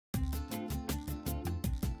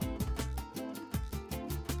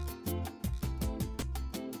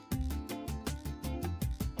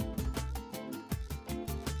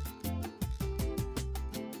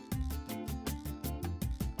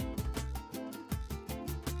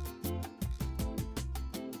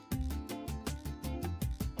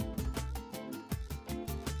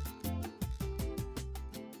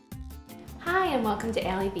and welcome to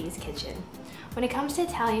Allie B's Kitchen. When it comes to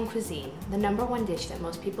Italian cuisine, the #1 dish that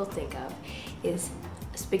most people think of is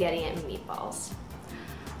spaghetti and meatballs.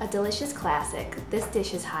 A delicious classic, this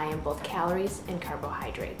dish is high in both calories and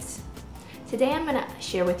carbohydrates. Today I'm going to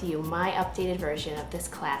share with you my updated version of this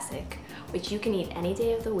classic, which you can eat any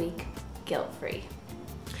day of the week, guilt-free.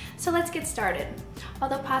 So let's get started.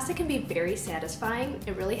 Although pasta can be very satisfying,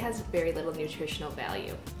 it really has very little nutritional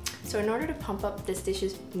value. So in order to pump up this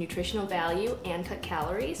dish's nutritional value and cut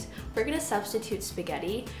calories, we're going to substitute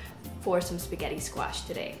spaghetti for some spaghetti squash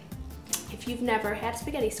today. If you've never had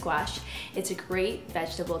spaghetti squash, it's a great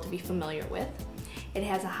vegetable to be familiar with. It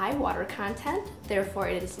has a high water content, therefore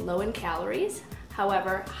it is low in calories,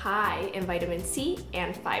 however high in vitamin C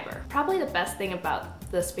and fiber. Probably the best thing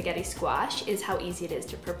about the spaghetti squash is how easy it is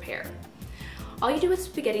to prepare. All you do with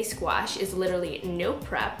spaghetti squash is literally no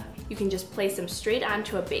prep. You can just place them straight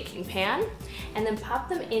onto a baking pan and then pop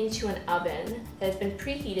them into an oven that has been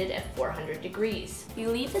preheated at 400 degrees. You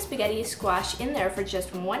leave the spaghetti squash in there for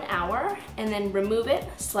just 1 hour and then remove it,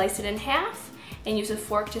 slice it in half, and use a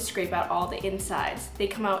fork to scrape out all the insides. They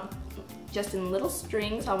come out just in little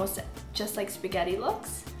strings, almost just like spaghetti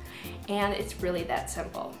looks, and it's really that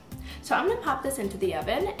simple. So I'm gonna pop this into the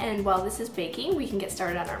oven, and while this is baking, we can get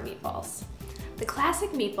started on our meatballs. The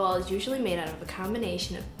classic meatball is usually made out of a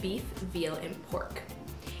combination of beef, veal, and pork.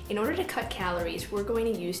 In order to cut calories, we're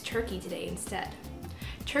going to use turkey today instead.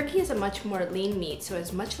 Turkey is a much more lean meat, so it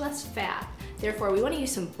has much less fat. Therefore, we want to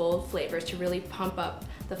use some bold flavors to really pump up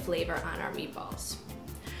the flavor on our meatballs.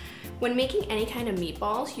 When making any kind of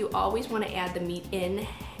meatballs, you always want to add the meat in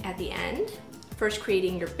at the end, first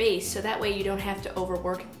creating your base, so that way you don't have to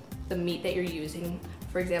overwork the meat that you're using,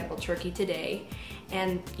 for example, turkey today,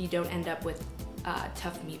 and you don't end up with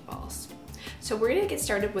tough meatballs. So we're gonna get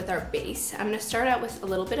started with our base. I'm gonna start out with a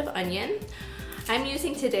little bit of onion. I'm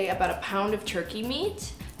using today about 1 pound of turkey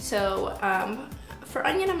meat. So for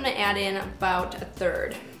onion, I'm gonna add in about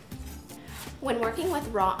 1/3. When working with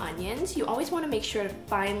raw onions, you always wanna make sure to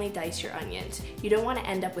finely dice your onions. You don't wanna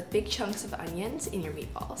end up with big chunks of onions in your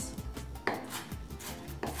meatballs.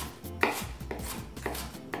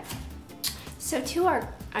 So to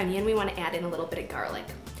our onion, we wanna add in a little bit of garlic.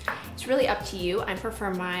 It's really up to you. I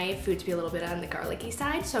prefer my food to be a little bit on the garlicky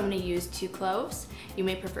side, so I'm going to use 2 cloves. You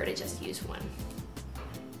may prefer to just use 1.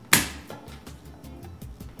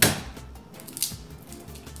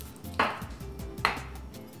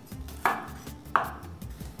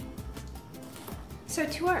 So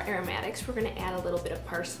to our aromatics, we're going to add a little bit of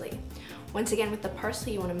parsley. Once again, with the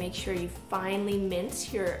parsley, you want to make sure you finely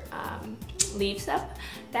mince your leaves up.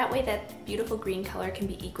 That way that beautiful green color can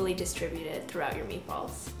be equally distributed throughout your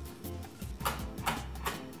meatballs.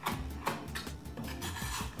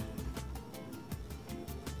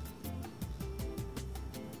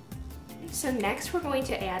 So next we're going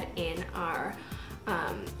to add in our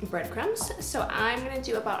breadcrumbs. So I'm going to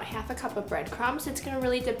do about 1/2 cup of breadcrumbs. It's going to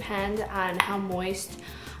really depend on how moist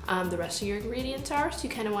the rest of your ingredients are, so you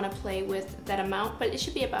kind of want to play with that amount, but it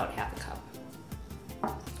should be about 1/2 cup.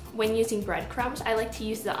 When using breadcrumbs, I like to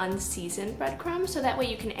use the unseasoned breadcrumbs, so that way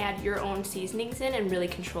you can add your own seasonings in and really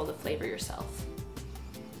control the flavor yourself.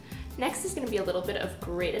 Next is going to be a little bit of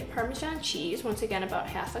grated Parmesan cheese, once again about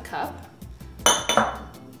 1/2 cup.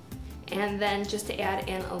 And then just to add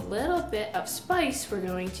in a little bit of spice, we're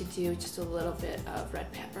going to do just a little bit of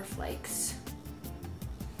red pepper flakes.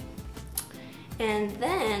 And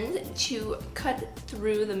then to cut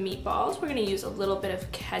through the meatballs, we're going to use a little bit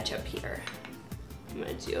of ketchup here. I'm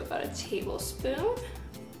going to do about 1 tablespoon.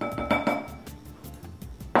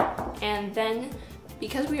 And then,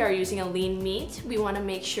 because we are using a lean meat, we want to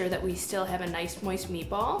make sure that we still have a nice moist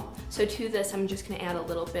meatball. So to this, I'm just going to add a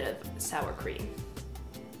little bit of sour cream.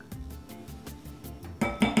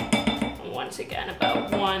 Once again, about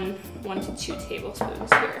 1 to 2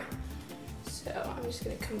 tablespoons here. So I'm just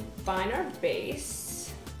going to combine our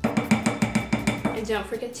base. And don't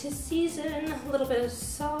forget to season a little bit of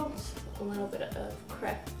salt, a little bit of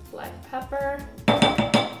cracked black pepper.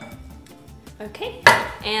 Okay,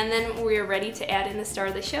 and then we're ready to add in the star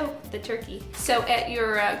of the show, the turkey. So at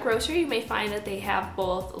your grocery, you may find that they have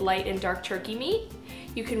both light and dark turkey meat.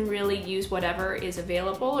 You can really use whatever is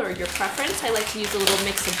available or your preference. I like to use a little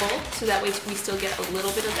mix of both, so that way we still get a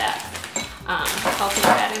little bit of that healthy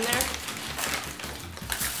fat in there.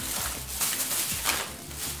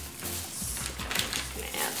 So I'm just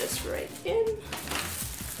gonna add this right in.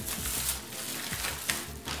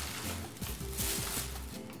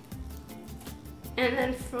 And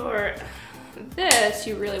then for this,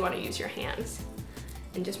 you really want to use your hands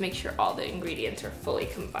and just make sure all the ingredients are fully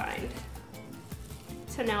combined.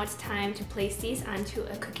 So now it's time to place these onto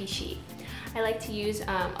a cookie sheet. I like to use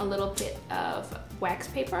a little bit of wax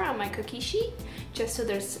paper on my cookie sheet, just so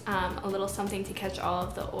there's a little something to catch all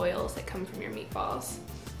of the oils that come from your meatballs.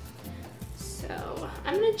 So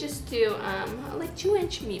I'm gonna just do like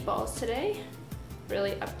 2-inch meatballs today.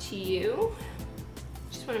 Really up to you.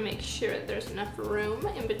 Just wanna make sure that there's enough room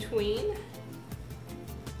in between.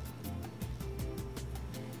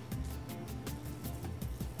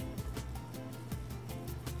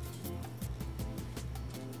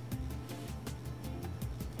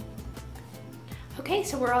 Okay,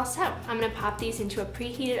 so we're all set. I'm gonna pop these into a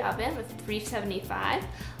preheated oven with 375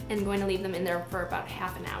 and going to leave them in there for about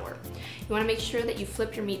half an hour. You wanna make sure that you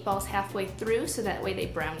flip your meatballs halfway through so that way they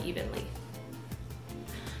brown evenly.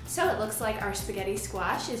 So it looks like our spaghetti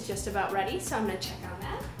squash is just about ready, so I'm gonna check on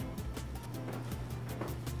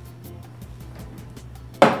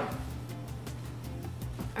that.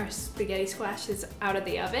 Our spaghetti squash is out of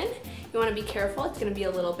the oven. You wanna be careful, it's gonna be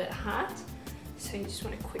a little bit hot. So you just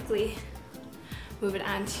wanna quickly move it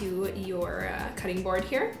onto your cutting board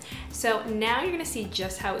here. So now you're gonna see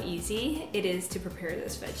just how easy it is to prepare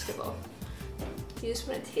this vegetable. You just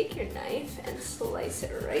wanna take your knife and slice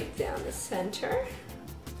it right down the center.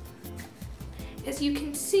 As you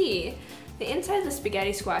can see, the inside of the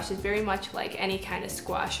spaghetti squash is very much like any kind of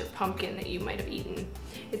squash or pumpkin that you might have eaten.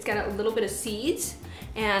 It's got a little bit of seeds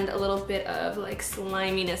and a little bit of like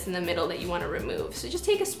sliminess in the middle that you wanna remove. So just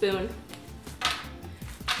take a spoon,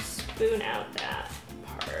 spoon out that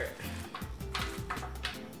part.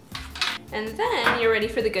 And then you're ready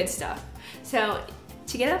for the good stuff. So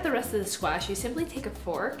to get out the rest of the squash, you simply take a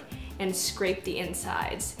fork and scrape the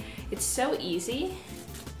insides. It's so easy.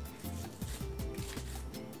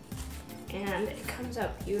 And it comes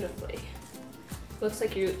out beautifully. Looks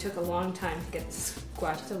like you took a long time to get the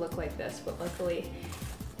squash to look like this, but luckily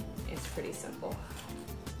it's pretty simple.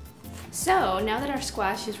 So now that our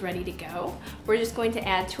squash is ready to go, we're just going to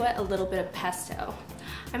add to it a little bit of pesto.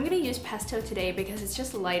 I'm gonna use pesto today because it's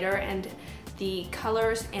just lighter and the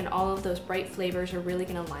colors and all of those bright flavors are really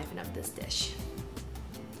gonna liven up this dish.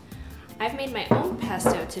 I've made my own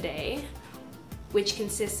pesto today, which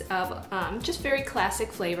consists of just very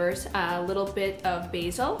classic flavors, a little bit of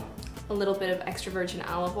basil, a little bit of extra virgin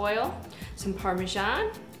olive oil, some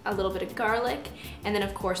Parmesan, a little bit of garlic, and then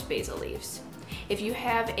of course basil leaves. If you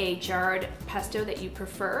have a jarred pesto that you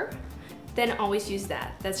prefer, then always use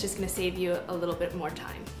that. That's just gonna save you a little bit more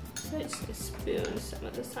time. So I'm just gonna spoon some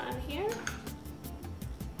of this on here.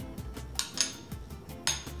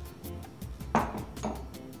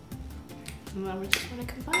 And then we just wanna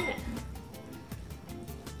combine it.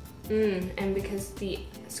 And because the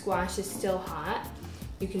squash is still hot,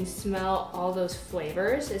 you can smell all those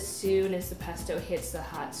flavors as soon as the pesto hits the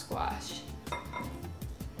hot squash.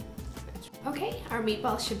 Okay, our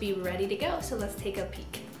meatballs should be ready to go, so let's take a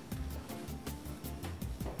peek.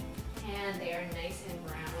 And they are nice and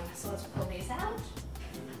brown, so let's pull these out.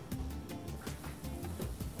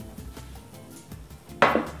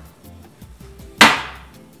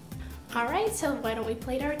 All right, so why don't we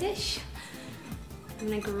plate our dish? I'm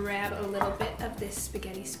gonna grab a little bit of this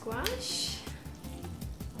spaghetti squash.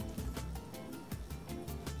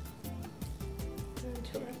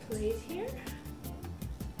 Onto our plate here.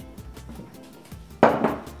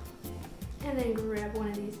 And then grab one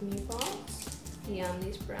of these meatballs. Yum,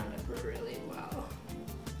 these browned up really well.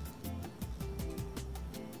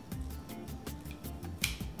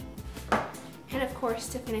 And of course,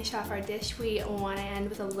 to finish off our dish, we want to end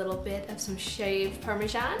with a little bit of some shaved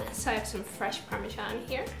Parmesan. So I have some fresh Parmesan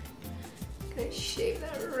here. Gonna shave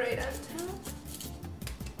that right on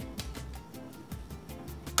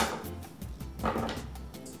top.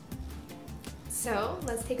 So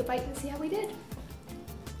let's take a bite and see how we did.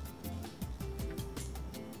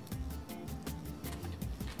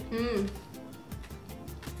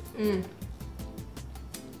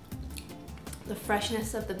 The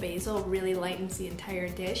freshness of the basil really lightens the entire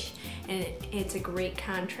dish, and it's a great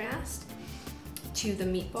contrast to the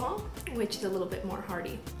meatball, which is a little bit more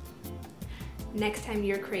hearty. Next time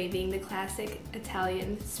you're craving the classic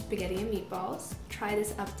Italian spaghetti and meatballs, try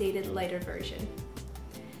this updated, lighter version.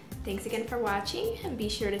 Thanks again for watching, and be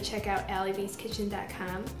sure to check out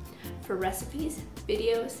AllieBee'sKitchen.com for recipes,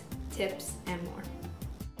 videos, tips, and more.